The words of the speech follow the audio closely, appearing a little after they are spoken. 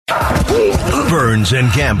Burns and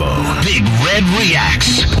Gambo. Big Red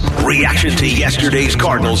Reacts. Reaction to yesterday's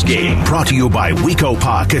Cardinals game. Brought to you by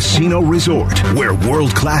Wecopa Casino Resort, where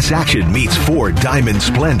world-class action meets Ford Diamond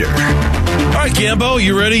Splendor. All right, Gambo,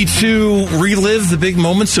 you ready to relive the big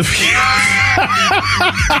moments of...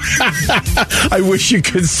 I wish you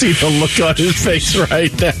could see the look on his face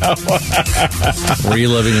right now.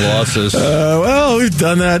 Reliving losses. Well, we've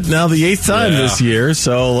done that now the 8th time this year,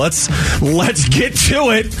 so let's get to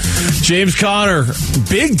it. James Conner,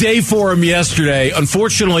 big day for him yesterday.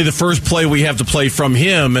 Unfortunately, the first play we have to play from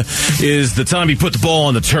him is the time he put the ball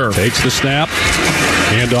on the turf. Takes the snap.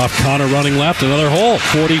 Hand off, Conner running left, another hole,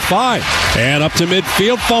 45. And up to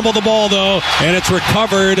midfield, fumble the ball though, and it's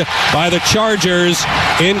recovered by the Chargers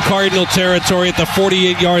in Cardinal territory at the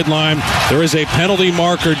 48-yard line. There is a penalty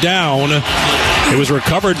marker down. It was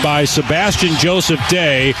recovered by Sebastian Joseph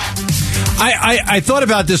Day. I thought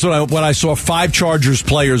about this when I saw 5 Chargers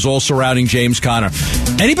players all surrounding James Conner.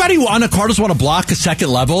 Anybody on the Cardinals want to block a second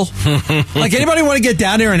level? Like, anybody want to get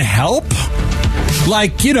down there and help?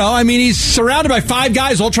 Like, you know, I mean, he's surrounded by 5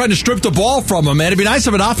 guys all trying to strip the ball from him, man. It'd be nice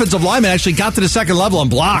if an offensive lineman actually got to the second level and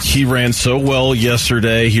blocked. He ran so well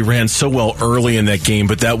yesterday. He ran so well early in that game,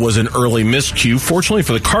 but that was an early miscue. Fortunately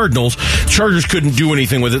for the Cardinals, Chargers couldn't do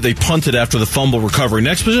anything with it. They punted after the fumble recovery.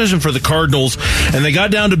 Next possession for the Cardinals, and they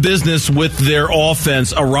got down to business with their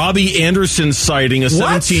offense. A Robbie Anderson sighting, a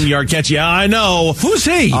 17-yard catch. Yeah, I know. Who's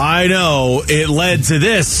he? I know. It led to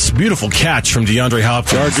this beautiful catch from DeAndre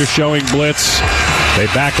Hopkins. Chargers showing blitz. They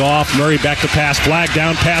back off. Murray back to pass. Flag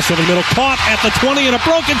down. Pass over the middle. Caught at the 20 and a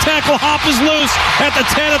broken tackle. Hop is loose at the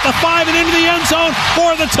 10, at the 5, and into the end zone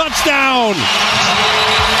for the touchdown.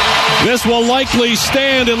 This will likely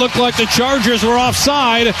stand. It looked like the Chargers were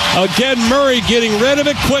offside. Again, Murray getting rid of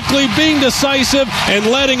it quickly, being decisive, and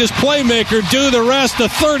letting his playmaker do the rest. A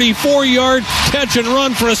 34-yard catch and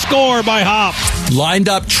run for a score by Hop. Lined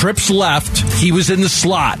up, trips left. He was in the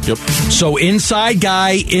slot. Yep. So inside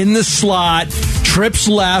guy in the slot, trips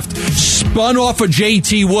left, spun off of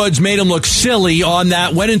J.T. Woods, made him look silly on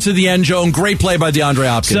that, went into the end zone. Great play by DeAndre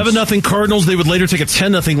Hopkins. 7-0 Cardinals. They would later take a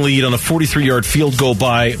 10-0 lead on a 43-yard field goal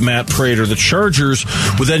by Matt Prater. The Chargers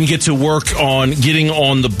would then get to work on getting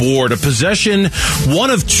on the board. A possession, one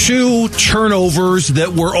of 2 turnovers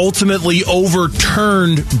that were ultimately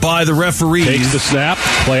overturned by the referees. Takes the snap.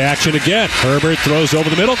 Play action again. Herbert throws over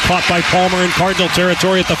the middle. Caught by Palmer in Cardinal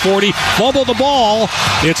territory at the 40. Fumble the ball.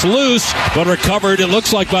 It's loose, but recovered, it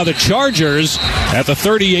looks like, by the Chargers at the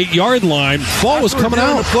 38-yard line. Ball was coming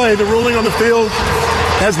out. The play, the ruling on the field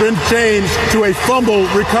has been changed to a fumble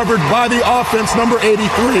recovered by the offense, number 83.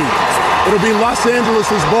 It'll be Los Angeles'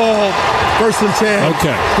 ball, 1st and 10.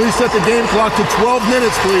 Okay. Please set the game clock to 12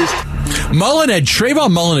 minutes, please.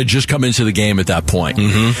 Trayvon Mullen had just come into the game at that point.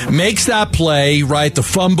 Mm-hmm. Makes that play, right? The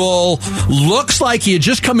fumble. Looks like he had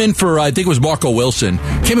just come in for, I think it was Marco Wilson.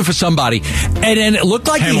 Came in for somebody. And then it looked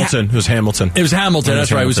like Hamilton. It was Hamilton. It was Hamilton.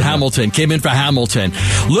 That's right. It was Hamilton. Yeah. Came in for Hamilton.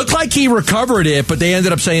 Looked like he recovered it, but they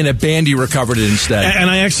ended up saying that Bandy recovered it instead. And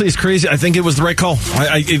I actually, it's crazy. I think it was the right call.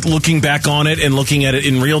 Looking back on it and looking at it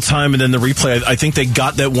in real time and then the replay, I think they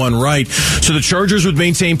got that one right. So the Chargers would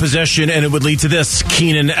maintain possession, and it would lead to this.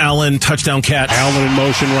 Keenan Allen touchdown catch. Allen in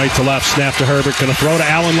motion, right to left, snap to Herbert, going to throw to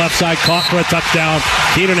Allen left side, caught for a touchdown.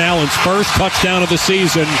 Keenan Allen's first touchdown of the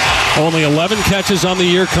season. Only 11 catches on the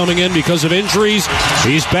year coming in because of injuries.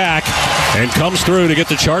 He's back and comes through to get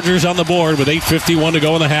the Chargers on the board with 8:51 to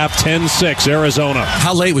go in the half. 10-6 Arizona.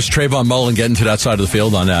 How late was Trayvon Mullen getting to that side of the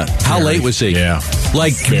field on that? How late was he? Yeah.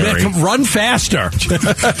 Like, run faster.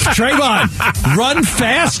 Trayvon, run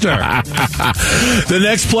faster. The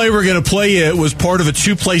next play we're going to play you was part of a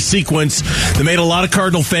 2-play sequence that made a lot of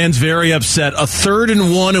Cardinal fans very upset. A 3rd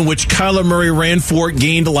and 1 in which Kyler Murray ran for it,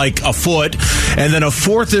 gained like a foot, and then a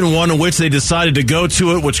 4th and 1 in which they decided to go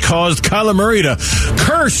to it, which caused Kyler Murray to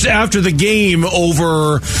curse after the game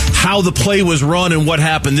over how the play was run and what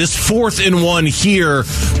happened. This 4th and 1 here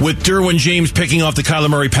with Derwin James picking off the Kyler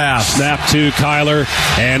Murray pass. Snap to Kyler,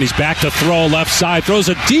 and he's back to throw left side. Throws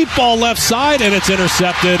a deep ball left side, and it's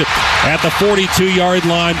intercepted at the 42-yard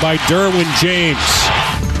line by Derwin James.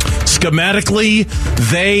 Schematically,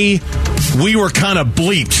 we were kind of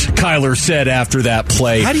bleeped, Kyler said after that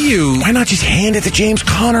play. Why not just hand it to James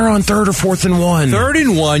Conner on 3rd or 4th and 1? 3rd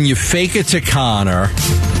and 1, you fake it to Conner.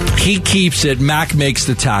 He keeps it. Mack makes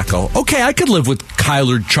the tackle. Okay, I could live with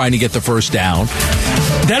Kyler trying to get the first down.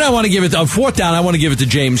 Then I want to give it, on fourth down, I want to give it to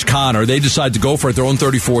James Conner. They decide to go for it, their own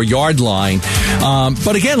 34-yard line.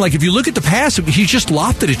 But again, like if you look at the pass, he just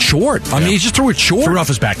lofted it short. I mean, he just threw it short. Threw it off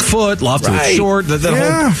his back foot, lofted it short.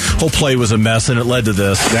 That whole play was a mess, and it led to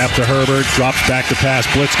this. Snap to Herbert, drops back to pass.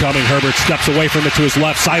 Blitz coming. Herbert steps away from it to his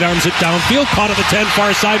left, sidearms it downfield, caught at the 10,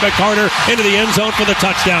 far side by Carter, into the end zone for the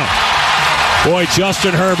touchdown. Boy,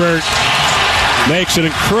 Justin Herbert makes an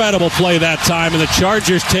incredible play that time, and the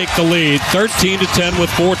Chargers take the lead, 13-10 with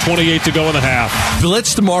 4:28 to go in the half.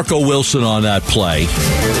 Blitz to Marco Wilson on that play.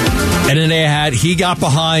 And then he got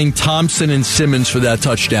behind Thompson and Simmons for that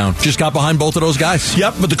touchdown. Just got behind both of those guys.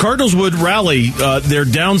 Yep, but the Cardinals would rally. They're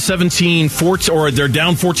down 17-14, or they're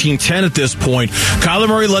down 14-10 at this point. Kyler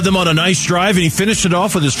Murray led them on a nice drive, and he finished it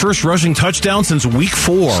off with his first rushing touchdown since week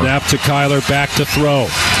 4. Snap to Kyler, back to throw.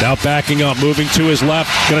 Now backing up, moving to his left.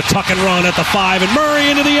 Going to tuck and run at the 5, and Murray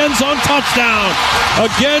into the end zone, touchdown.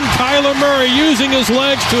 Again, Kyler Murray using his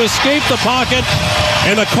legs to escape the pocket,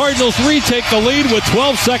 and the Cardinals retake the lead with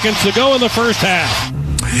 12 seconds to go in the first half.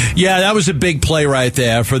 Yeah, that was a big play right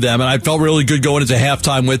there for them, and I felt really good going into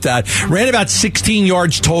halftime with that. Ran about 16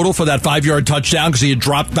 yards total for that 5-yard touchdown because he had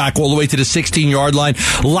dropped back all the way to the 16-yard line.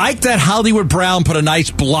 Like that, Hollywood Brown put a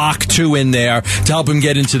nice block, too, in there to help him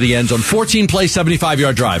get into the end zone. 14-play,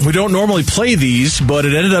 75-yard drive. We don't normally play these, but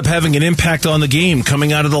it ended up having an impact on the game.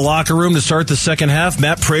 Coming out of the locker room to start the second half,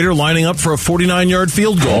 Matt Prater lining up for a 49-yard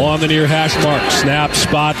field goal. On the near hash mark. Snap,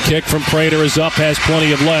 spot, kick from Prater is up, has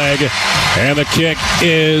plenty of leg, and the kick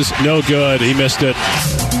is no good. He missed it.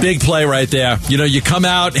 Big play right there. You know, you come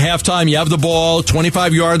out halftime, you have the ball,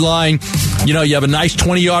 25-yard line. You know, you have a nice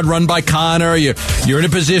 20-yard run by Connor. You're in a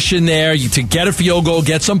position there to get a field goal,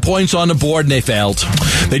 get some points on the board, and they failed.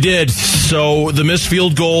 They did. So the missed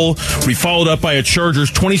field goal, we followed up by a Chargers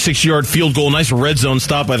 26-yard field goal. Nice red zone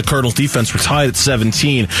stop by the Cardinals defense. We're tied at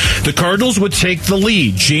 17. The Cardinals would take the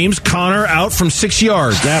lead. James Conner out from 6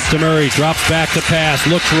 yards. Snap to Murray, drops back to pass,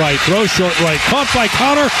 looks right, throws short right, caught by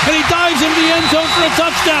Conner, and he dives into the end zone for a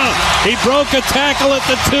touchdown. He broke a tackle at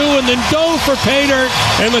the 2 and then dove for pay dirt,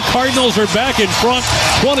 and the Cardinals are back in front,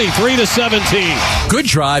 23-17. Good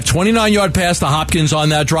drive, 29-yard pass to Hopkins on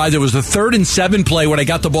that drive. There was a 3rd and 7 play when I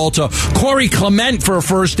got the ball to Corey Clement for a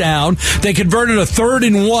first down. They converted a 3rd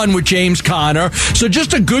and 1 with James Conner. So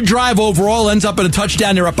just a good drive overall, ends up in a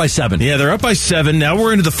touchdown. They're up by 7. Yeah, they're up by 7. Now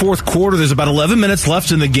we're into the fourth quarter. There's about 11 minutes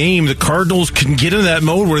left in the game. The Cardinals can get into that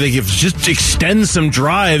mode where they can just extend some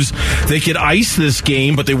drives. They could ice this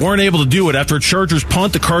game, but they weren't able to do it. After a Chargers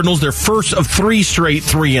punt, the Cardinals, their first of 3 straight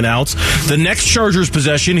 3-and-outs. The next Chargers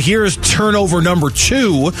possession, here is turnover number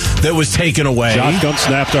 2 that was taken away. Shotgun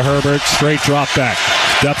snap to Herbert, straight drop back.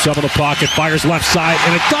 Steps up in the pocket, fires left side,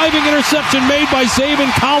 and a diving interception made by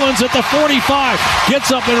Zaven Collins at the 45.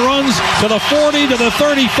 Gets up and runs to the 40, to the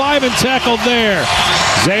 35, and tackled there.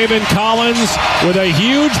 Zaven Collins with a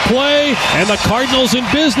huge play, and the Cardinals in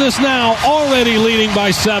business now, already leading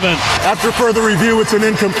by 7. After further review, it's an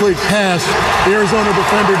incomplete pass. The Arizona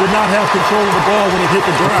defender did not have control of the ball when it hit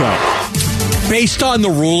the ground. Okay. Based on the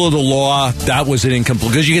rule of the law, that was an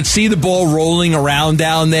incomplete, because you could see the ball rolling around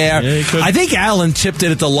down there. Yeah, I think Allen tipped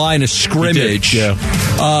it at the line of scrimmage.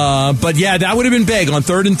 But yeah, that would have been big on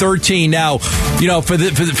 3rd and 13. Now, you know, for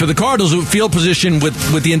the Cardinals, field position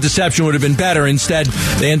with the interception would have been better. Instead,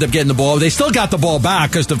 they end up getting the ball. They still got the ball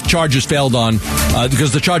back because the Chargers failed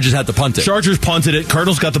because the Chargers had to punt it. Chargers punted it.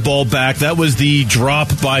 Cardinals got the ball back. That was the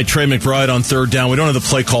drop by Trey McBride on 3rd down. We don't have the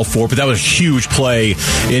play call for it, but that was a huge play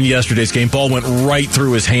in yesterday's game. Ball went right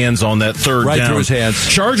through his hands on that 3rd down. Right through his hands.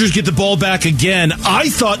 Chargers get the ball back again. I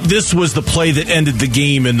thought this was the play that ended the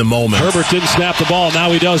game in the moment. Herbert didn't snap the ball.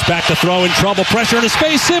 Now he does. Back to throw, in trouble. Pressure into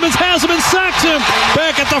space. Simmons has him and sacks him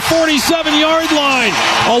back at the 47-yard line.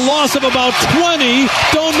 A loss of about 20.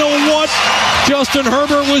 Don't know what Justin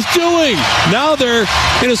Herbert was doing. Now they're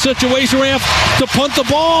in a situation where they have to punt the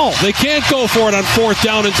ball. They can't go for it on 4th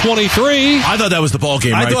down and 23. I thought that was the ball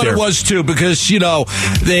game. I thought it was too, because you know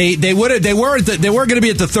they were going to be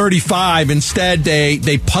at the 35. Instead,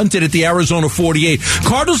 they punted at the Arizona 48.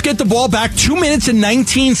 Cardinals get the ball back. 2 minutes and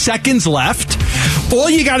 19 seconds left. All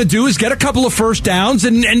you got to do is get a couple of first downs,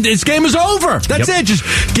 and this game is over. That's it.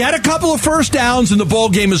 Just get a couple of first downs, and the ball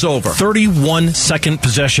game is over. 31-second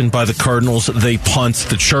possession by the Cardinals. They punt.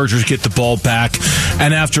 The Chargers get the ball back.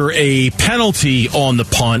 And after a penalty on the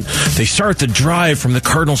punt, they start the drive from the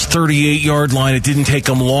Cardinals' 38-yard line. It didn't take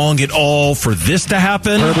them long at all for this to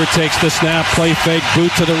happen. Herbert takes the snap, play fake,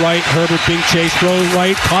 boot to the right. Herbert being chased, throw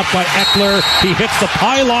right, caught by Eckler. He hits the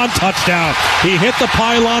pylon, touchdown. He hit the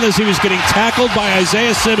pylon as he was getting tackled by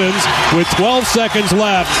Isaiah Simmons with 12 seconds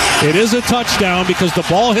left. It is a touchdown because the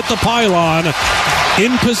ball hit the pylon.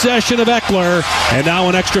 in possession of Eckler, and now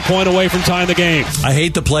an extra point away from tying the game. I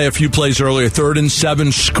hate the play a few plays earlier. 3rd and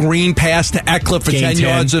 7, screen pass to Eckler for 10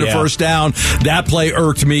 yards at a first down. That play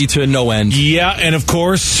irked me to no end. Yeah, and of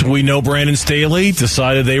course, we know Brandon Staley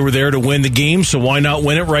decided they were there to win the game, so why not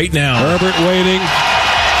win it right now? Herbert waiting.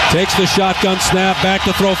 Takes the shotgun snap, back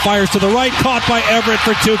to throw, fires to the right, caught by Everett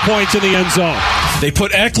for 2 points in the end zone. They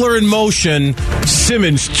put Eckler in motion.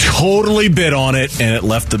 Simmons totally bit on it, and it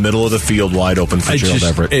left the middle of the field wide open for Gerald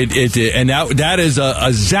Everett. It did. And that is a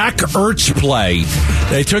Zach Ertz play.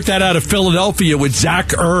 They took that out of Philadelphia with Zach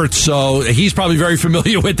Ertz, so he's probably very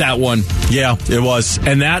familiar with that one. Yeah, it was.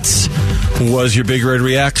 And that's was your Big Red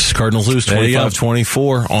Reacts. Cardinals lose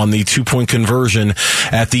 25-24 on the 2-point conversion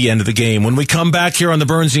at the end of the game. When we come back here on the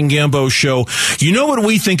Burns and Gambo show, you know what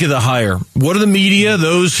we think of the hire? What do the media,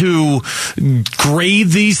 those who grade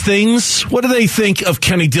these things, what do they think of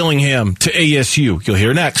Kenny Dillingham to ASU? You'll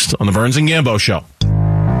hear next on the Burns and Gambo show.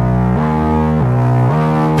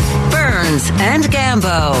 Burns and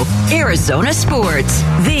Gambo, Arizona Sports,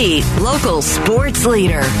 the local sports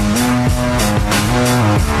leader.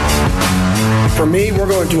 For me, we're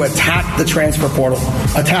going to attack the transfer portal.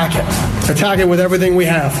 Attack it. Attack it with everything we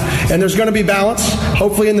have. And there's going to be balance.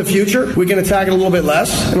 Hopefully in the future, we can attack it a little bit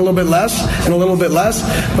less, and a little bit less, and a little bit less.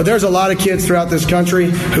 But there's a lot of kids throughout this country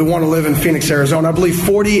who want to live in Phoenix, Arizona. I believe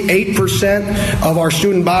 48% of our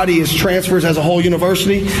student body is transfers as a whole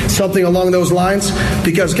university, something along those lines.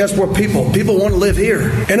 Because guess what, people want to live here.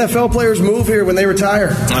 NFL players move here when they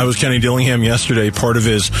retire. I was Kenny Dillingham yesterday, part of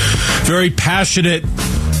his very passionate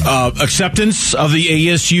acceptance of the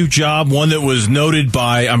ASU job, one that was noted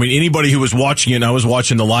by, anybody who was watching it, and I was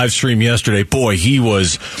watching the live stream yesterday, boy, he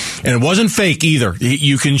was, and it wasn't fake either.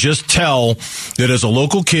 You can just tell that as a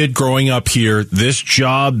local kid growing up here, this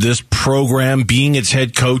job, this program, being its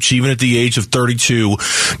head coach, even at the age of 32,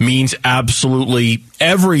 means absolutely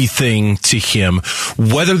everything to him.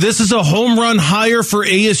 Whether this is a home run hire for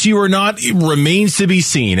ASU or not, it remains to be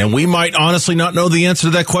seen. And we might honestly not know the answer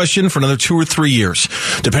to that question for another 2 or 3 years,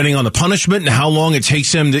 depending on the punishment and how long it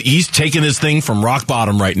takes him. He's taking this thing from rock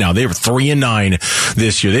bottom right now. They were 3-9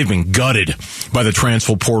 this year. They've been gutted by the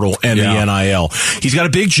transfer portal and the NIL. He's got a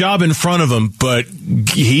big job in front of him, but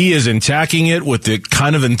he is attacking it with the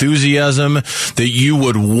kind of enthusiasm that you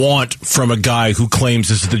would want from a guy who claims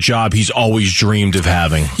this is the job he's always dreamed of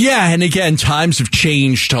having. Yeah, and again, times have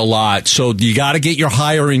changed a lot, so you got to get your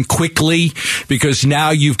hire in quickly, because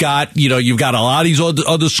now you've got a lot of these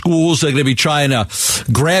other schools that are going to be trying to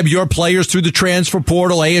grab your players through the transfer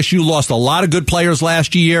portal. ASU lost a lot of good players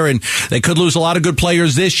last year, and they could lose a lot of good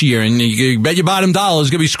players this year, and you bet your bottom dollar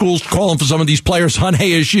there's going to be schools calling for some of these players on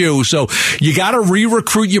ASU, so you got to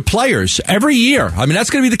re-recruit your players every year. That's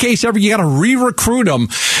going to be the case every year. You got to re-recruit them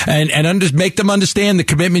and make them understand the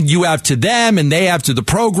commitment you have to them and they have to the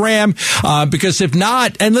program, because if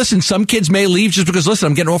not, and listen, some kids may leave just because, listen,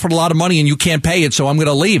 I'm getting offered a lot of money and you can't pay it, so I'm going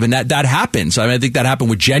to leave, and that happens. I think that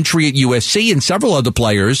happened with Gentry at USC and several other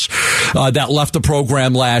players that left the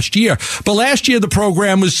program last year. But last year, the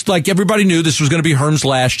program was like, everybody knew this was going to be Herm's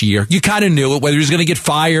last year. You kind of knew it, whether he was going to get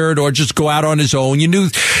fired or just go out on his own. You knew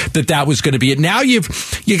that was going to be it. Now you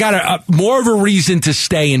got more of a reason to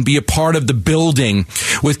stay and be a part of the building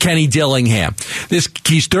with Kenny Dillingham.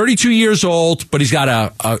 He's 32 years old, but he's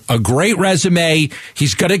got a great resume.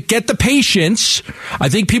 He's going to get the patience. I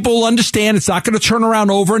think people will understand it's not going to turn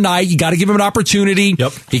around overnight. You got to give him an opportunity.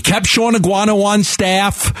 Yep. He kept Sean Aguano on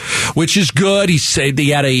staff, which is good. He said he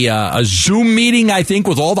had a Zoom meeting, I think,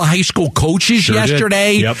 with all the high school coaches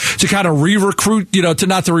yesterday to kind of re-recruit, to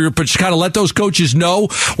just kind of let those coaches know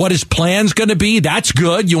what his plan's going to be. That's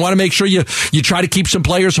good. You want to make sure you try to keep some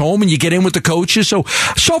players home and you get in with the coaches. So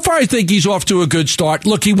far, I think he's off to a good start.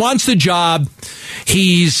 Look, he wants the job.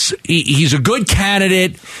 He's a good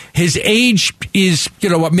candidate. His age is,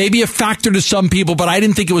 maybe a factor to some people, but I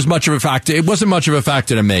didn't think it was much of a factor. It wasn't much of a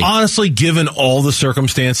factor to me. Honestly, given all the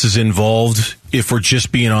circumstances involved, if we're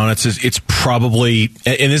just being honest, it's probably,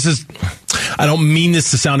 and this is, I don't mean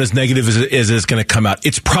this to sound as negative as it's going to come out.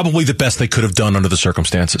 It's probably the best they could have done under the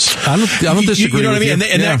circumstances. I don't disagree. You know what I mean?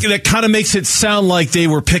 And that kind of makes it sound like they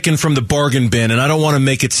were picking from the bargain bin, and I don't want to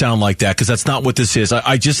make it sound like that, because that's not what this is.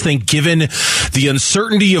 I just think, given the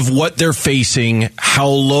uncertainty of what they're facing, how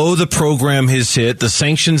low the program has hit, the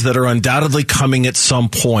sanctions that are undoubtedly coming at some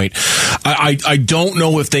point, I don't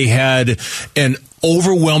know if they had an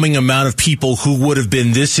overwhelming amount of people who would have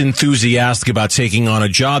been this enthusiastic about taking on a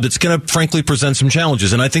job that's going to frankly present some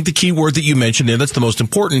challenges. And I think the key word that you mentioned, and that's the most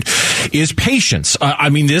important, is patience. I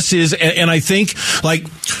mean, this is, and I think, like,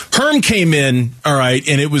 Herm came in, all right,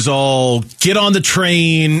 and it was all get on the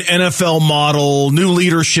train, NFL model, new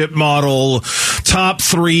leadership model, top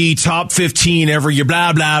 3, top 15 every year,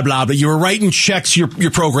 blah, blah, blah. But you were writing checks your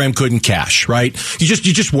program couldn't cash, right? You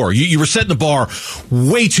just were. You were setting the bar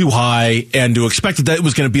way too high, and to expect that it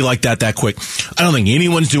was going to be like that quick. I don't think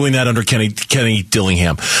anyone's doing that under Kenny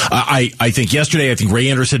Dillingham. I think yesterday, I think Ray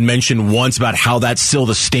Anderson mentioned once about how that's still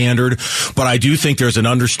the standard, but I do think there's an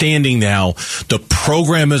understanding now the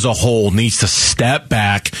program as a whole needs to step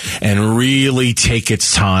back and really take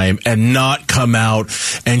its time and not come out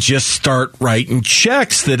and just start writing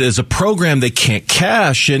checks that as a program they can't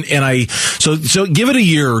cash. So give it a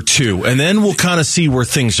year or two, and then we'll kind of see where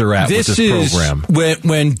things are at with this program.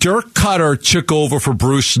 When Dirk Cutter took over for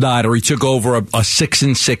Bruce Snyder, he took over a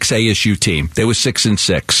 6-6 ASU team. They were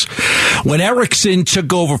 6-6. When Erickson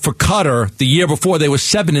took over for Cutter the year before, they were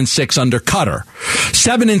 7-6 under Cutter.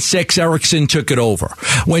 7-6, Erickson took it over.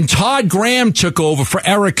 When Todd Graham took over for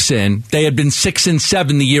Erickson, they had been 6-7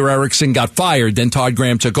 the year Erickson got fired. Then Todd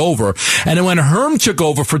Graham took over, and then when Herm took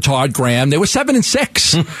over for Todd Graham, they were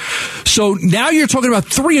 7-6. So now you're talking about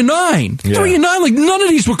 3-9, 3-9. Like none of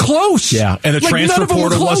these were close. Yeah, and the transfer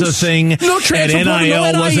portal was a thing. No transfer and portal,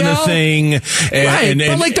 NIL wasn't a thing.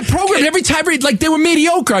 But like the program, every time, like they were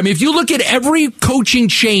mediocre. I mean, if you look at every coaching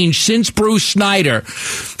change since Bruce Snyder,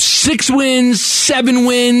 6 wins, 7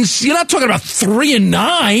 wins. You're not talking about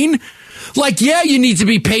 3-9. Like, yeah, you need to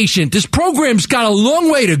be patient. This program's got a long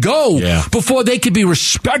way to go before they could be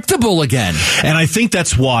respectable again. And I think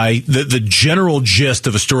that's why the general gist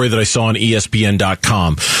of a story that I saw on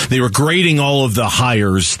ESPN.com, they were grading all of the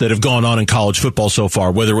hires that have gone on in college football so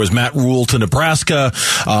far, whether it was Matt Rule to Nebraska.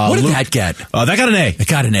 What did that get? That got an A. It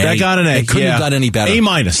got an A. That got an A. It couldn't have done any better.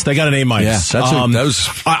 A-. They got an A-. Yeah,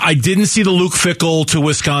 I didn't see the Luke Fickell to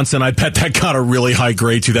Wisconsin. I bet that got a really high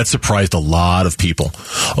grade, too. That surprised a lot of people.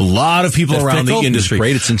 A lot of people around the industry.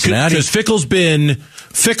 Great at Cincinnati. Because Fickell's been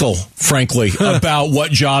fickle, frankly, about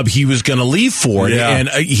what job he was going to leave for. Yeah. And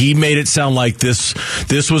he made it sound like this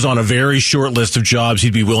was on a very short list of jobs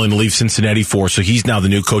he'd be willing to leave Cincinnati for. So he's now the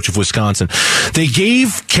new coach of Wisconsin. They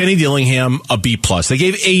gave Kenny Dillingham a B+. They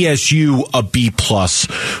gave ASU a B+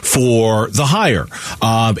 for the hire.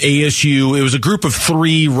 ASU, it was a group of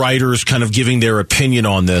 3 writers kind of giving their opinion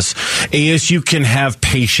on this. ASU can have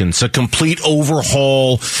patience. A complete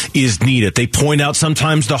overhaul is needed. They point out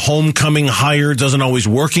sometimes the homecoming hire doesn't always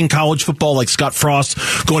work in college football, like Scott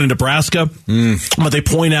Frost going to Nebraska. But they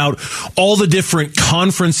point out all the different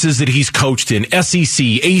conferences that he's coached in, SEC,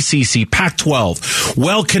 ACC, Pac-12,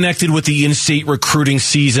 well connected with the in-state recruiting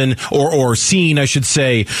season, or scene, I should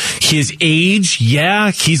say. His age,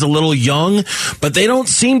 he's a little young, but they don't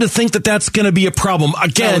seem to think that that's going to be a problem.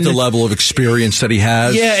 Again, with the level of experience that he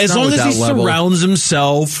has. Yeah, as long as he surrounds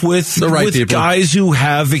himself with guys who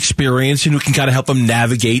have experience and who can kind of help him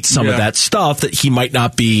navigate some of that stuff that he might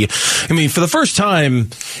not be. I mean, for the first time,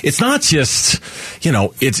 it's not just,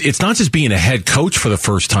 it's not just being a head coach for the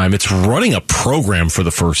first time. It's running a program for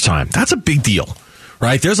the first time. That's a big deal.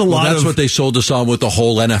 Right, there's a lot that's what they sold us on with the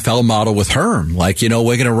whole NFL model with Herm. Like, we're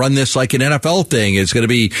going to run this like an NFL thing. It's going to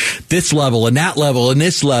be this level and that level and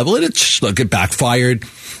this level. And it backfired.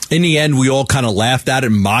 In the end, we all kind of laughed at it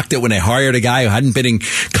and mocked it when they hired a guy who hadn't been in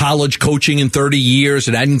college coaching in 30 years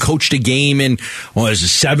and hadn't coached a game in,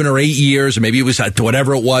 7 or 8 years, or maybe it was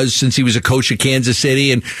whatever it was since he was a coach at Kansas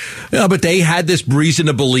City. And but they had this reason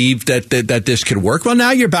to believe that this could work. Well,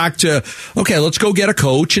 now you're back to, okay, let's go get a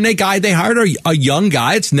coach. And they hired a young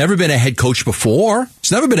guy. It's never been a head coach before.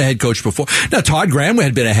 Now, Todd Graham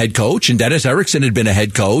had been a head coach, and Dennis Erickson had been a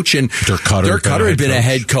head coach, and Dirk Cutter had been a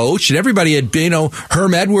head coach, and everybody had been,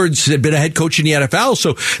 Herm Edwards had been a head coach in the NFL.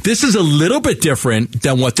 So this is a little bit different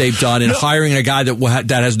than what they've done in hiring a guy that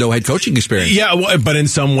has no head coaching experience. Yeah, but in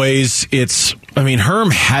some ways,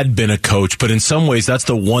 Herm had been a coach, but in some ways, that's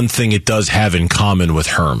the one thing it does have in common with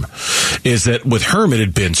Herm, is that with Herm, it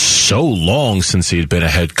had been so long since he had been a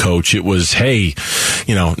head coach. It was, hey,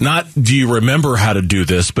 not do you remember how to do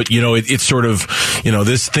this, but it's sort of,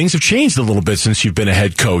 things have changed a little bit since you've been a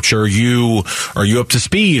head coach. Are you up to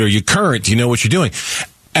speed? Are you current? Do you know what you're doing?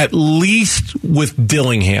 At least with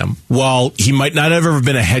Dillingham, while he might not have ever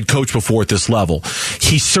been a head coach before at this level,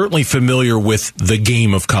 he's certainly familiar with the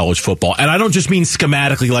game of college football. And I don't just mean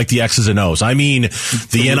schematically like the X's and O's. I mean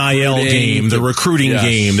the NIL game, the recruiting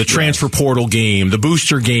game, the transfer portal game, the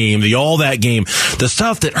booster game, all that game. The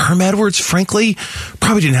stuff that Herm Edwards, frankly,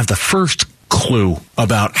 probably didn't have the first clue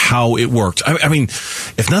about how it worked. I mean,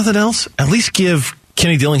 if nothing else, at least give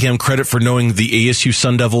Kenny Dillingham credit for knowing the ASU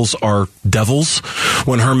Sun Devils are devils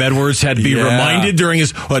when Herm Edwards had to be reminded during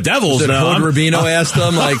his Devils. Now, Rubino asked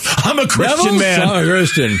them, like, I'm a Christian man. I'm a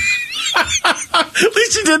Christian. At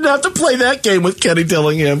least he didn't have to play that game with Kenny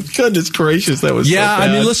Dillingham. Goodness gracious, that was so bad.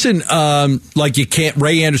 I mean, listen, like you can't.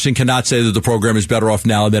 Ray Anderson cannot say that the program is better off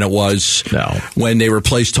now than it was when they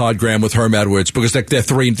replaced Todd Graham with Herm Edwards, because they're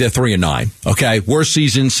 3-9. Okay, worst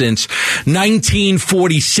season since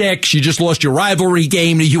 1946. You just lost your rivalry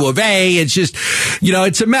game to U of A. It's just,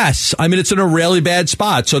 it's a mess. I mean, it's in a really bad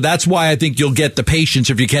spot. So that's why I think you'll get the patience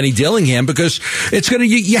if you're Kenny Dillingham, because it's gonna.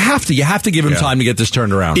 You have to give him time to get this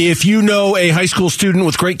turned around. If you know a high school student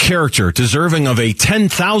with great character deserving of a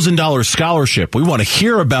 $10,000 scholarship, we want to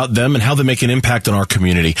hear about them and how they make an impact on our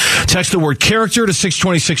community. Text the word character to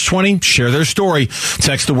 620-620. Share their story.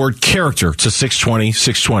 Text the word character to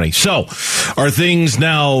 620-620. So, are things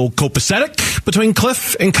now copacetic between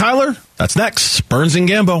Kliff and Kyler? That's next. Burns and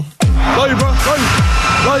Gambo. Love you, bro. Love you.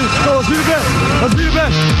 Love you. Go, let's be the best. Let's be the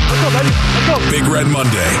best. Let's go, baby. Let's go. Big Red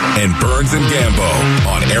Monday and Burns and Gambo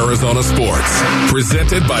on Arizona Sports.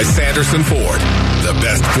 Presented by Sanderson Ford. The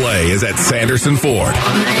best play is at Sanderson Ford.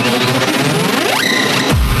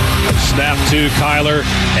 Snap to Kyler,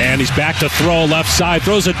 and he's back to throw left side.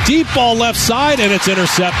 Throws a deep ball left side, and it's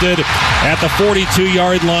intercepted at the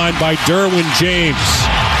 42-yard line by Derwin James.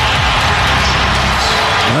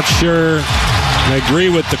 Not sure I agree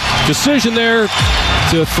with the decision there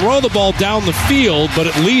to throw the ball down the field, but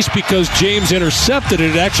at least because James intercepted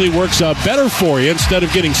it, it actually works out better for you. Instead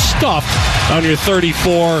of getting stuffed on your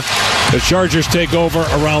 34, the Chargers take over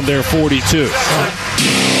around their 42.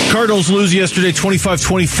 Cardinals lose yesterday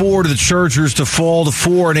 25-24 to the Chargers to fall to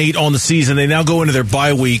 4-8 on the season. They now go into their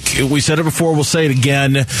bye week. We said it before, we'll say it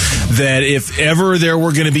again, that if ever there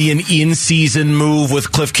were going to be an in-season move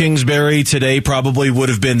with Kliff Kingsbury, today probably would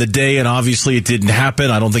have been the day, and obviously it didn't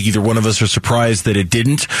happen. I don't think either one of us are surprised that it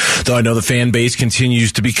didn't, though I know the fan base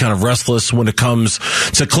continues to be kind of restless when it comes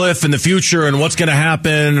to Kliff in the future and what's going to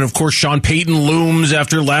happen. And of course, Sean Payton looms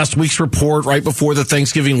after last week's report right before the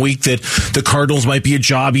Thanksgiving week that the Cardinals might be a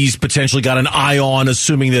job he's potentially got an eye on,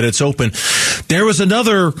 assuming that it's open. There was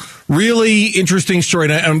another really interesting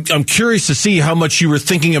story, and I'm curious to see how much you were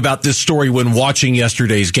thinking about this story when watching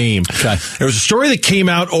yesterday's game. Okay. There was a story that came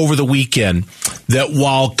out over the weekend that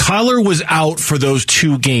while Kyler was out for those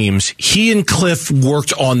two games, he and Kliff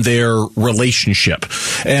worked on their relationship.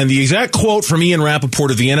 And the exact quote from Ian Rappaport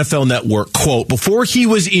of the NFL Network, quote, "Before he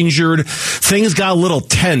was injured, things got a little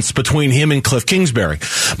tense between him and Kliff Kingsbury.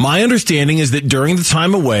 My understanding is that during the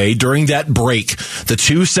time away, during that break, the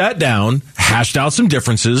two sat down, hashed out some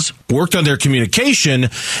differences, worked on their communication,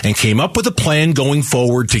 and came up with a plan going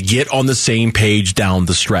forward to get on the same page down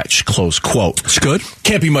the stretch," close quote. It's good.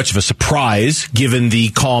 Can't be much of a surprise given the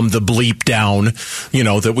calm the bleep down,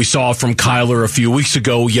 that we saw from Kyler a few weeks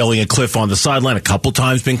ago, yelling at Kliff on the sideline, a couple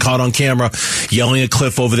times been caught on camera, yelling at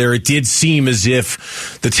Kliff over there. It did seem as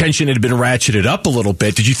if the tension had been ratcheted up a little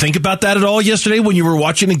bit. Did you think about that at all yesterday when you were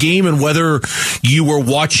watching the game, and whether you were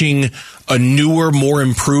watching a newer, more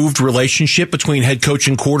improved relationship between head coach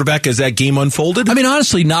and quarterback as that game unfolded? I mean,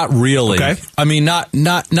 honestly, not really. Okay. I mean, not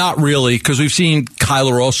really, because we've seen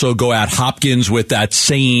Kyler also go at Hopkins with that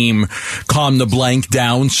same calm the blank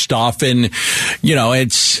down stuff, and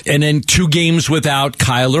and then two games without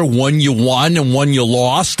Kyler, one you won and one you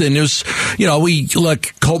lost, and it was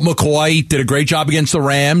Colt McCoy did a great job against the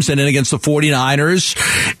Rams, and then against the 49ers,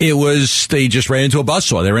 they just ran into a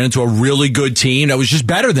buzzsaw. They ran into a really good team that was just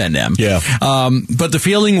better than them. Yeah. But the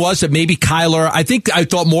feeling was that maybe Kyler, I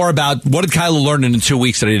thought more about what did Kyler learn in the 2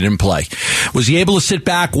 weeks that he didn't play. Was he able to sit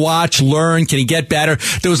back, watch, learn? Can he get better?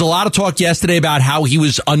 There was a lot of talk yesterday about how he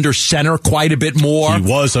was under center quite a bit more. He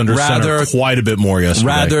was under center quite a bit more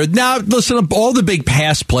yesterday. Now, listen, all the big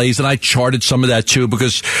pass plays, and I charted some of that too,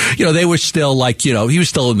 because, they were still he was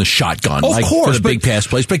still in the shotgun. Of course. For the big pass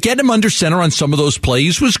plays. But getting him under center on some of those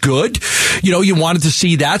plays was good. You wanted to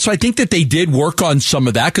see that. So I think that they did work on some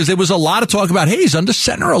of that, because there was a lot of talk about, hey, he's under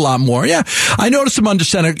center a lot more. Yeah, I noticed him under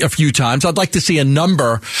center a few times. I'd like to see a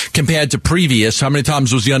number compared to previous. How many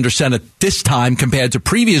times was he under center this time compared to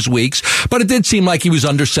previous weeks? But it did seem like he was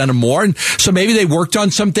under center more. And so maybe they worked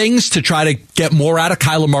on some things to try to get more out of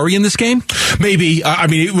Kyler Murray in this game? Maybe. I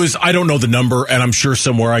mean, I don't know the number, and I'm sure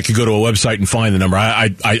somewhere I could go to a website and find the number. I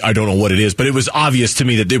don't know what it is, but it was obvious to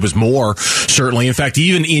me that it was more, certainly. In fact,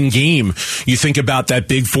 even in game, you think about that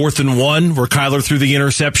big 4th and 1 where Kyler threw the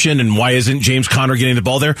interception and and why isn't James Conner getting the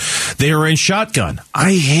ball there? They are in shotgun.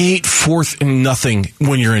 I hate 4th and nothing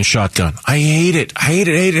when you're in shotgun. I hate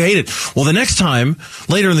it. Well, the next time,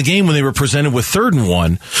 later in the game when they were presented with 3rd and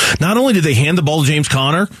 1, not only did they hand the ball to James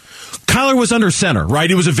Conner, Kyler was under center, right?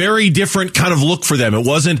 It was a very different kind of look for them. It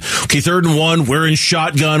wasn't, okay, 3rd and 1, we're in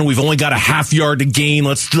shotgun, we've only got a half yard to gain,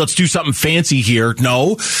 let's do something fancy here.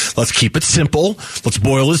 No, let's keep it simple. Let's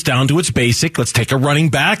boil this down to its basic. Let's take a running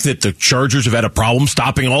back that the Chargers have had a problem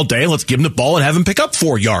stopping all day. Let's give him the ball and have him pick up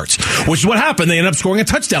 4 yards, which is what happened. They ended up scoring a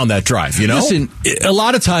touchdown that drive, you know? Listen, a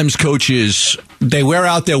lot of times coaches, they wear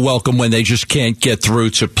out their welcome when they just can't get through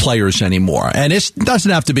to players anymore. And it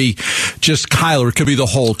doesn't have to be just Kyler. It could be the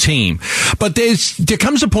whole team. But there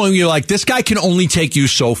comes a point where you're like, this guy can only take you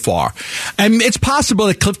so far. And it's possible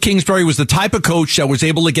that Kliff Kingsbury was the type of coach that was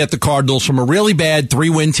able to get the Cardinals from a really bad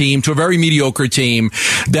 3-win team to a very mediocre team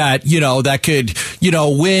that could,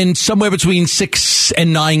 win somewhere between 6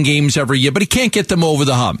 and 9 games every year. But he can't get them over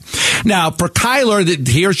the hump. Now, for Kyler,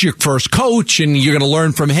 here's your first coach, and you're going to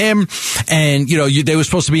learn from him. And, they were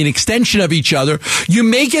supposed to be an extension of each other. You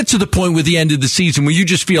may get to the point with the end of the season where you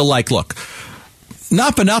just feel like, look,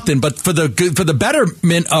 not for nothing, but for the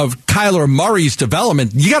betterment of Kyler Murray's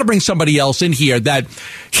development, you got to bring somebody else in here that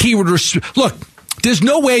he would look. There's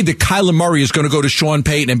no way that Kyler Murray is going to go to Sean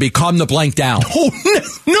Payton and become the blank down. Oh,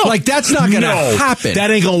 no. Like, that's not going to happen.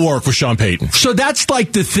 That ain't going to work with Sean Payton. So that's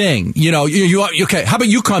like the thing. Okay, how about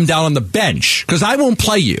you come down on the bench? Because I won't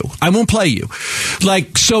play you.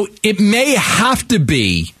 Like, so it may have to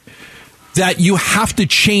be that you have to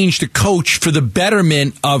change the coach for the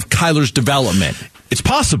betterment of Kyler's development. It's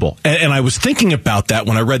possible. And I was thinking about that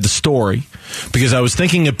when I read the story, because I was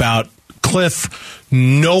thinking about Kliff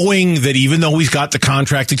knowing that even though he's got the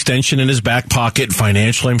contract extension in his back pocket,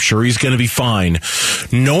 financially, I'm sure he's going to be fine.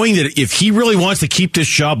 Knowing that if he really wants to keep this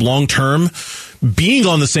job long term, being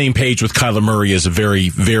on the same page with Kyler Murray is a very,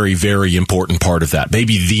 very, very important part of that.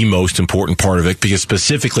 Maybe the most important part of it, because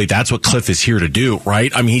specifically that's what Kliff is here to do,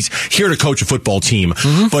 right? I mean, he's here to coach a football team,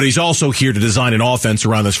 but he's also here to design an offense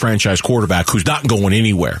around this franchise quarterback who's not going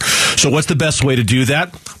anywhere. So what's the best way to do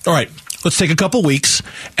that? All right. Let's take a couple weeks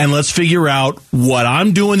and let's figure out what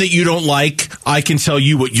I'm doing that you don't like. I can tell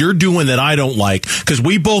you what you're doing that I don't like, because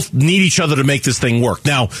we both need each other to make this thing work.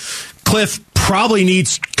 Now, Kliff probably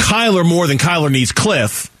needs Kyler more than Kyler needs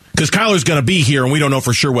Kliff, because Kyler's going to be here and we don't know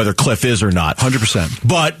for sure whether Kliff is or not. 100%.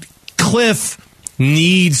 But Kliff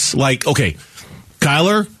needs, okay,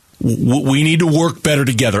 Kyler, we need to work better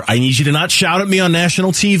together. I need you to not shout at me on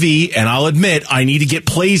national TV, and I'll admit I need to get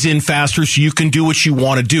plays in faster so you can do what you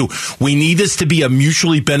want to do. We need this to be a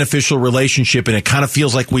mutually beneficial relationship, and it kind of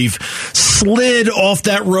feels like we've slid off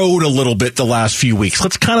that road a little bit the last few weeks.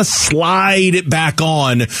 Let's kind of slide it back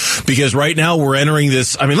on, because right now we're entering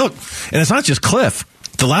this. I mean, look, and it's not just Kliff.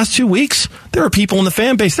 The last 2 weeks, there are people in the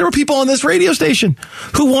fan base, there were people on this radio station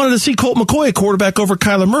who wanted to see Colt McCoy a quarterback over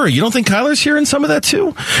Kyler Murray. You don't think Kyler's hearing some of that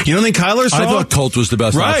too? You don't think Kyler saw? I thought Colt was the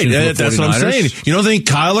best option for the 49ers. That's what I'm saying. You don't think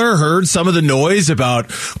Kyler heard some of the noise about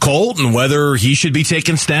Colt and whether he should be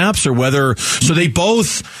taking snaps or whether? So they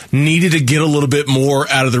both needed to get a little bit more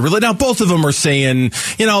out of the relay. Now, both of them are saying,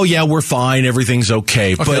 yeah, we're fine, everything's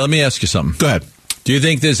okay. Okay, let me ask you something. Go ahead. Do you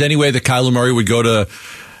think there's any way that Kyler Murray would go to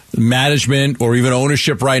management or even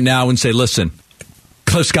ownership right now and say, listen,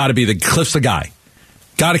 Kliff's the guy.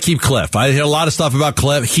 Got to keep Kliff. I hear a lot of stuff about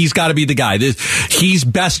Kliff. He's got to be the guy. He's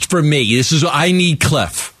best for me. I need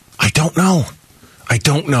Kliff. I don't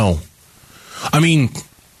know. I mean,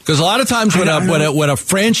 because a lot of times when a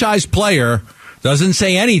franchise player doesn't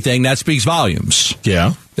say anything, that speaks volumes.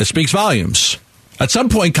 Yeah. That speaks volumes. At some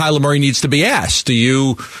point, Kyler Murray needs to be asked, do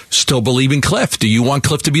you still believe in Kliff? Do you want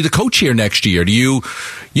Kliff to be the coach here next year? Do you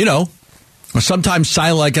sometimes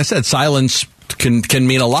silence, like I said, silence can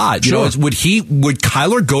mean a lot. Sure. Would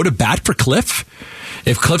Kyler go to bat for Kliff?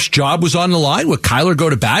 If Kliff's job was on the line, would Kyler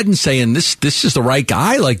go to bat and saying, this is the right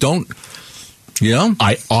guy?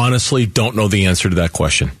 I honestly don't know the answer to that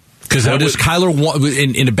question. Because does Kyler want,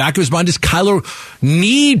 in the back of his mind, does Kyler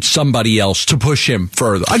need somebody else to push him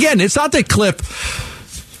further? Again, it's not that Kliff's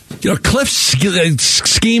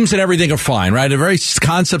schemes and everything are fine, right?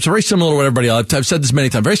 Concepts are very similar to what everybody else. I've said this many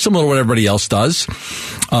times. Very similar to what everybody else does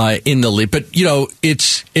in the league. But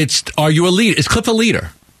it's are you a leader? Is Kliff a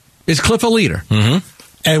leader? Is Kliff a leader? Mm-hmm.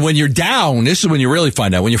 And when you're down, this is when you really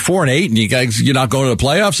find out. When you're 4-8 and you're not going to the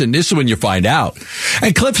playoffs, and this is when you find out.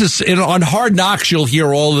 And Kliff is on Hard Knocks. You'll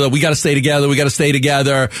hear all of the we got to stay together. We got to stay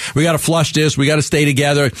together. We got to flush this. We got to stay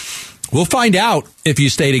together. We'll find out if you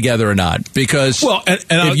stay together or not. Because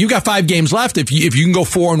if you got 5 games left, if you can go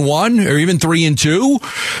 4-1 or even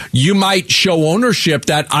 3-2, you might show ownership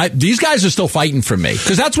that these guys are still fighting for me.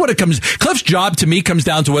 Because that's what it comes. Kliff's job to me comes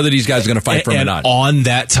down to whether these guys are going to fight for him or not. On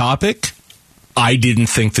that topic, I didn't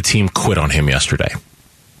think the team quit on him yesterday.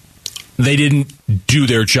 They didn't do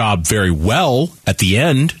their job very well at the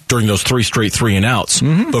end during those 3 straight 3-and-outs.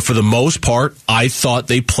 Mm-hmm. But for the most part, I thought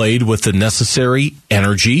they played with the necessary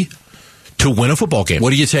energy to win a football game.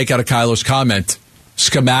 What do you take out of Kyler's comment?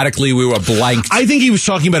 Schematically, we were blanked. I think he was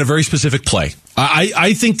talking about a very specific play.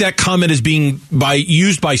 I think that comment is being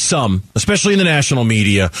used by some, especially in the national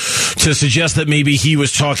media, to suggest that maybe he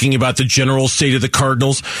was talking about the general state of the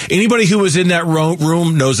Cardinals. Anybody who was in that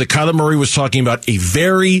room knows that Kyler Murray was talking about a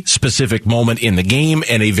very specific moment in the game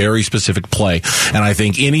and a very specific play. And I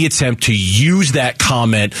think any attempt to use that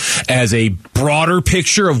comment as a broader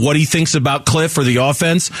picture of what he thinks about Kliff or the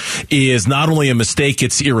offense is not only a mistake,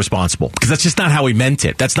 it's irresponsible. Because that's just not how he meant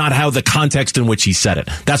it. That's not how the context in which he said it.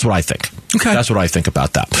 That's what I think. Okay. That's what I think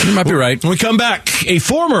about that. You might be right. When we come back, a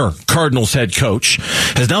former Cardinals head coach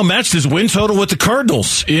has now matched his win total with the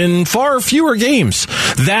Cardinals in far fewer games.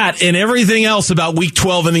 That and everything else about Week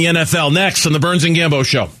 12 in the NFL next on the Burns and Gambo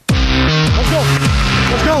Show. Let's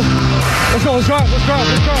go.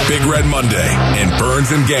 Big Red Monday and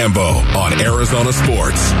Burns and Gambo on Arizona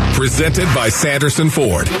Sports. Presented by Sanderson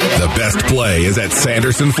Ford. The best play is at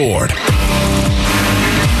Sanderson Ford.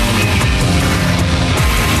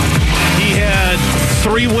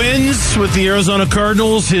 3 wins with the Arizona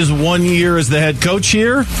Cardinals, his 1 year as the head coach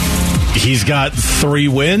here. He's got 3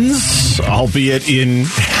 wins, albeit in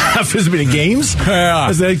half as many games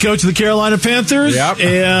as the head coach of the Carolina Panthers. Yep.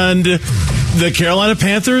 And the Carolina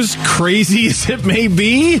Panthers, crazy as it may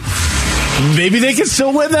be, maybe they can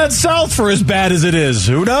still win that South for as bad as it is.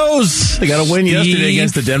 Who knows? They got a win yesterday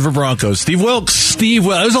against the Denver Broncos. Steve Wilks.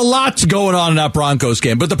 There's a lot going on in that Broncos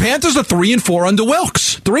game, but the Panthers are 3-4 under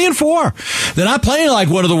Wilks. 3-4. They're not playing like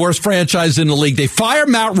one of the worst franchises in the league. They fire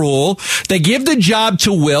Matt Rule. They give the job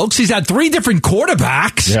to Wilks. He's had 3 different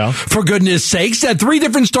quarterbacks. Yeah. For goodness sakes, had 3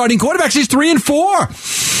 different starting quarterbacks. He's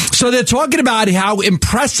 3-4. So they're talking about how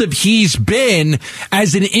impressive he's been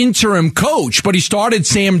as an interim coach. But he started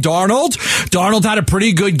Sam Darnold. Darnold had a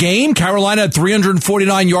pretty good game. Carolina had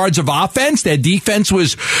 349 yards of offense. Their defense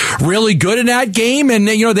was really good in that game. And,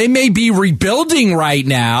 they may be rebuilding right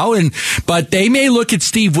now, but they may look at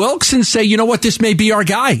Steve Wilks and say, you know what, this may be our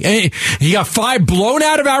guy. He got 5 blown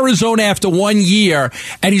out of Arizona after 1 year,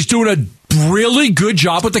 and he's doing a really good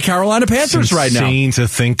job with the Carolina Panthers right now. It's insane to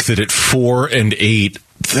think that at 4-8,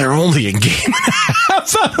 they're only a game and a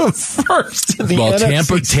half out of first in the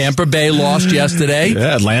NFC. Tampa Bay lost yesterday.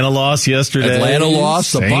 Yeah, Atlanta lost yesterday. Atlanta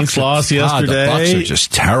lost. The Saints lost yesterday. The Bucs are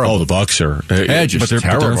just terrible. Oh, the Bucs are. Just but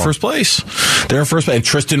terrible. They're in first place. They're in first place. And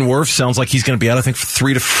Tristan Wirfs sounds like he's going to be out, I think, for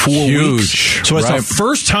 3 to 4 weeks. So it's the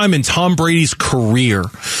first time in Tom Brady's career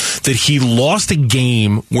that he lost a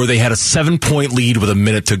game where they had a 7-point lead with a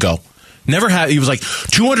minute to go. Never had. He was like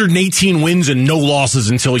 218 wins and no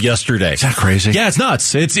losses until yesterday. Is that crazy? Yeah, it's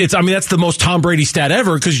nuts. It's. I mean, that's the most Tom Brady stat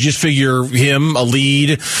ever because you just figure him a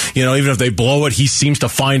lead. Even if they blow it, he seems to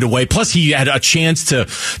find a way. Plus, he had a chance to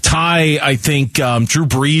tie, I think, Drew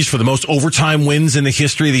Brees for the most overtime wins in the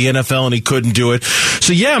history of the NFL, and he couldn't do it.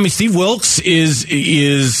 So yeah, I mean, Steve Wilks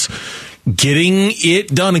is getting it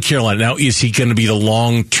done in Carolina. Now, is he going to be the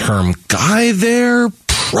long-term guy there?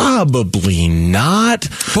 Probably not.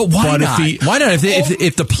 But why not? Why not?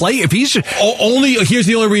 If he's only, here's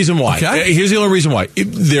the only reason why. Okay. Here's the only reason why.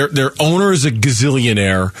 Their owner is a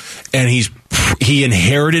gazillionaire, and he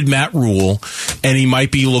inherited Matt Rule, and he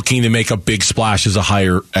might be looking to make a big splash as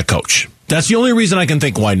a coach. That's the only reason I can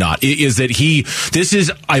think why not, is that this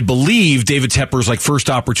is, I believe, David Tepper's first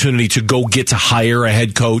opportunity to go get to hire a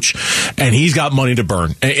head coach, and he's got money to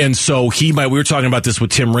burn. And so we were talking about this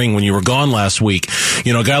with Tim Ring when you were gone last week.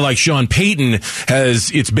 A guy like Sean Payton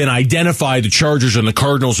it's been identified, the Chargers and the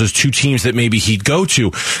Cardinals, as 2 teams that maybe he'd go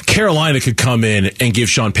to. Carolina could come in and give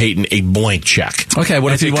Sean Payton a blank check. Okay,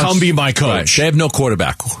 what if he wants, come be my coach? Right. They have no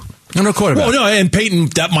quarterback. No quarterback. Well, no, and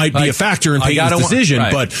Peyton, that might be a factor in Peyton's decision,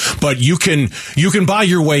 but you can buy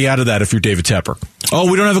your way out of that if you're David Tepper. Oh,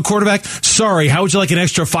 we don't have a quarterback? Sorry, how would you like an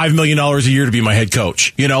extra $5 million a year to be my head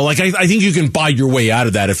coach? I think you can buy your way out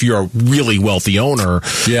of that if you're a really wealthy owner.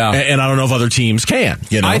 Yeah. And I don't know if other teams can.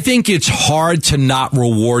 I think it's hard to not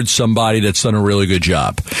reward somebody that's done a really good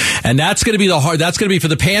job. And that's going to be that's going to be for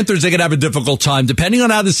the Panthers. They're going to have a difficult time depending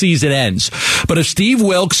on how the season ends. But if Steve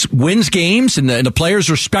Wilks wins games and the players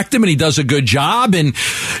respect him him, and he does a good job. And,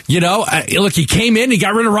 look, he came in, he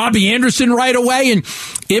got rid of Robbie Anderson right away, and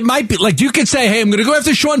it might be, like, you could say, hey, I'm going to go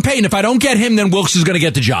after Sean Payton. If I don't get him, then Wilks is going to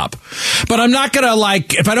get the job. But I'm not going to,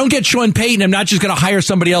 if I don't get Sean Payton, I'm not just going to hire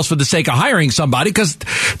somebody else for the sake of hiring somebody, because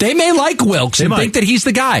they may like Wilks and think that he's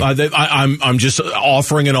the guy. I'm just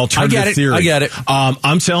offering an alternative theory. I get it.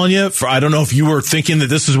 I'm telling you, I don't know if you were thinking that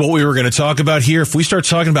this is what we were going to talk about here. If we start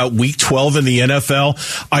talking about Week 12 in the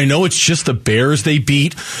NFL, I know it's just the Bears they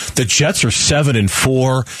beat. The Jets are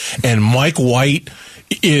 7-4, and Mike White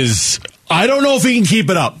is, I don't know if he can keep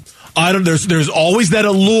it up. There's always that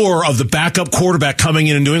allure of the backup quarterback coming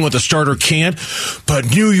in and doing what the starter can't. But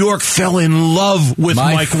New York fell in love with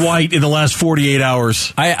Mike White in the last 48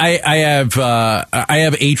 hours. I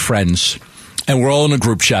have 8 friends, and we're all in a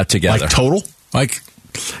group chat together. Like total?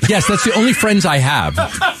 Yes, that's the only friends I have.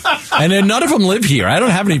 And then none of them live here. I don't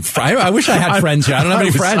have any. I wish I had friends here. I don't have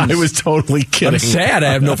any friends. I was totally kidding. I'm sad.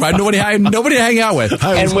 I have no friends. Nobody to hang out with.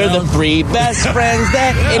 And we're the 3 best friends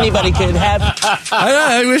that anybody could have.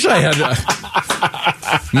 I wish I had.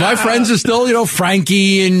 My friends are still,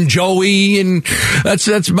 Frankie and Joey, and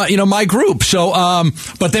that's my, my group. So,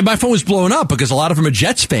 but then my phone was blowing up because a lot of them are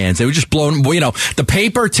Jets fans. They were just blown. The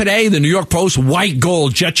paper today, the New York Post, white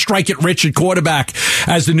gold, Jets strike it rich at quarterback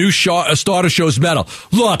as the new starter shows medal.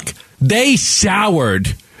 Look, they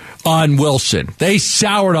soured on Wilson. They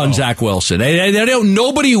soured on Zach Wilson. They don't.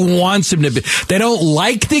 Nobody wants him to be. They don't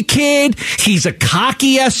like the kid. He's a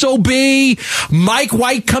cocky SOB. Mike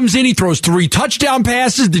White comes in. He throws 3 touchdown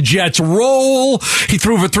passes. The Jets roll. He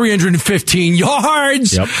threw for 315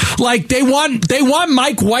 yards. Yep. Like they want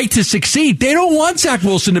Mike White to succeed. They don't want Zach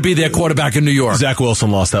Wilson to be their quarterback in New York. Zach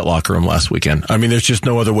Wilson lost that locker room last weekend. I mean, there's just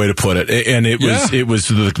no other way to put it. And it was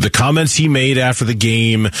the comments he made after the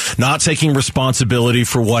game, not taking responsibility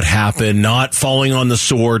for what happened, not falling on the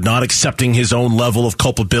sword, not accepting his own level of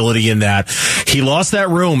culpability in that. He lost that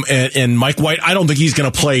room, and Mike White, I don't think he's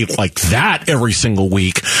going to play like that every single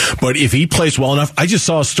week, but if he plays well enough, I just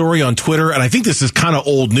saw a story on Twitter, and I think this is kind of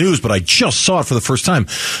old news, but I just saw it for the first time.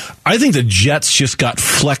 I think the Jets just got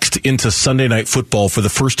flexed into Sunday Night Football for the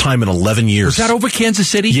first time in 11 years. Was that over Kansas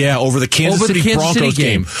City? Yeah, over the Kansas City Broncos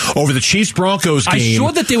game. Over the Chiefs-Broncos game. I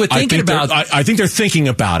saw that they were thinking about it. I think they're thinking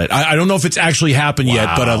about it. I don't know if it's actually happened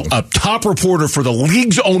yet, but a top reporter for the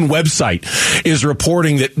league's own website is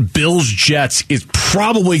reporting that Bills-Jets is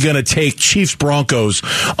probably going to take Chiefs-Broncos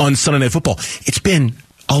on Sunday Night Football. It's been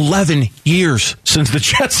 11 years since the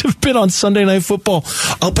Jets have been on Sunday Night Football.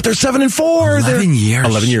 Oh, but they're 7-4. 11 years.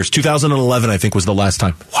 11 years. 2011, I think, was the last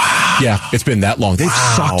time. Wow. Yeah, it's been that long. They've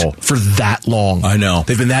sucked for that long. I know.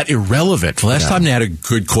 They've been that irrelevant. The last time they had a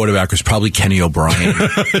good quarterback was probably Kenny O'Brien.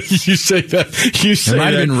 You say that. It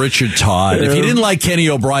might have been Richard Todd. If you didn't like Kenny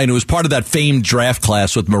O'Brien, who was part of that famed draft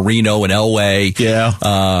class with Marino and Elway.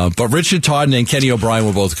 Yeah. But Richard Todd and Kenny O'Brien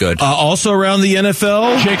were both good. Also around the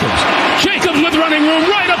NFL. Jacobs with running room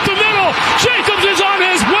right up the middle. Jacobs is on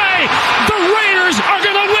his way. The Raiders are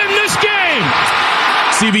going to win this game.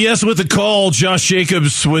 CBS with the call. Josh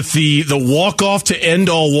Jacobs with the walk-off to end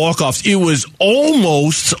all walk-offs. It was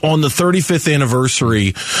almost on the 35th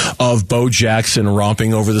anniversary of Bo Jackson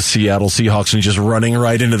romping over the Seattle Seahawks and just running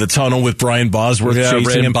right into the tunnel with Brian Bosworth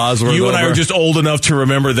chasing him. You and I are just old enough to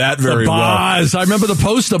remember that very well. I remember the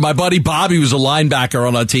poster. My buddy Bobby was a linebacker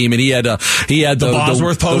on our team, and he had the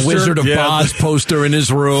Bosworth poster, the Wizard of Boz poster in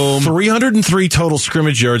his room. 303 total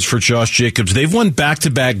scrimmage yards for Josh Jacobs. They've won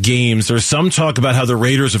back-to-back games. There's some talk about how the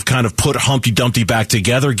Raiders have kind of put Humpty Dumpty back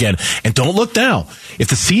together again. And don't look now. If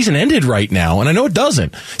the season ended right now, and I know it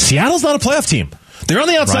doesn't, Seattle's not a playoff team. They're on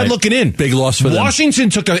the outside looking in. Big loss for them. Washington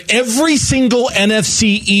took every single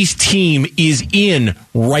NFC East team is in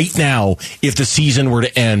right now if the season were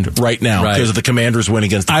to end right now because of the Commanders' win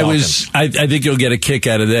against the Falcons. I think you'll get a kick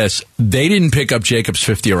out of this. They didn't pick up Jacobs'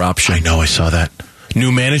 50-year option. I know. I saw that.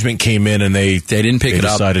 New management came in and they didn't pick it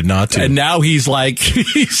up. Decided not to. And now he's like,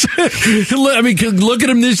 I mean, look at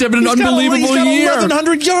him. This having an unbelievable year.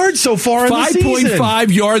 1,100 yards so far in the season.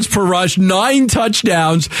 5.5 yards per rush, 9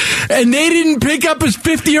 touchdowns, and they didn't pick up his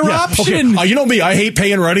 50-year option. Okay. You know me, I hate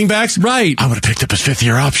paying running backs. Right. I would have picked up his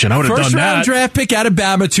 50-year option. I would have done that. First-round draft pick,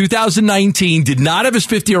 Alabama, 2019, did not have his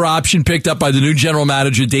 50-year option picked up by the new general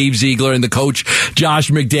manager, Dave Ziegler, and the coach, Josh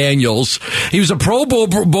McDaniels. He was a Pro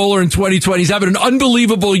Bowler in 2020. He's having an unbelievable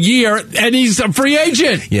year, and he's a free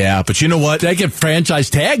agent. Yeah, but you know what? They can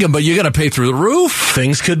franchise tag him, but you got to pay through the roof.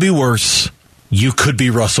 Things could be worse. You could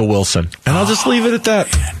be Russell Wilson. And I'll just leave it at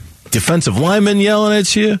that. Man. Defensive linemen yelling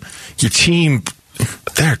at you. Your team,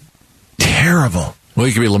 they're terrible. Well,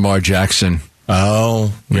 you could be Lamar Jackson.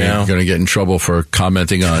 Oh, yeah. You're going to get in trouble for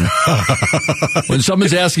commenting on. When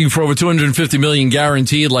someone's asking for over $250 million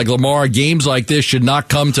guaranteed, like Lamar, games like this should not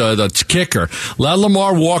come to the kicker. Let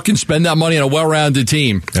Lamar walk and spend that money on a well-rounded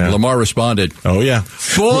team. Yeah. Lamar responded. Oh, yeah.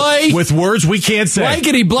 Boy. With words we can't say.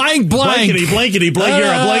 Blankety blank blank. Blankety blank.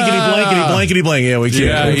 You're a blankety blank. Yeah, we can't.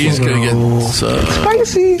 Yeah, he's going to get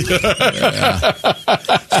spicy. Yeah.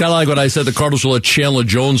 It's kind of like what I said, the Cardinals will let Chandler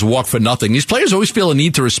Jones walk for nothing. These players always feel a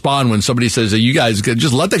need to respond when somebody says, you guys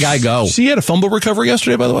just let the guy go. See, he had a fumble recovery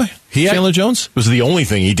yesterday, by the way. Chandler Jones? It was the only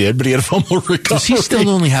thing he did, but he had a fumble recovery. Does he still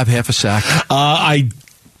only have half a sack? I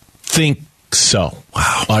think so.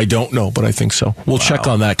 Wow. I don't know, but I think so. We'll check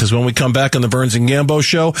on that, because when we come back on the Burns and Gambo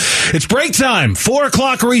show, it's break time. 4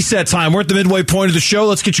 o'clock reset time. We're at the midway point of the show.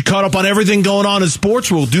 Let's get you caught up on everything going on in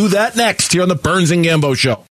sports. We'll do that next here on the Burns and Gambo show.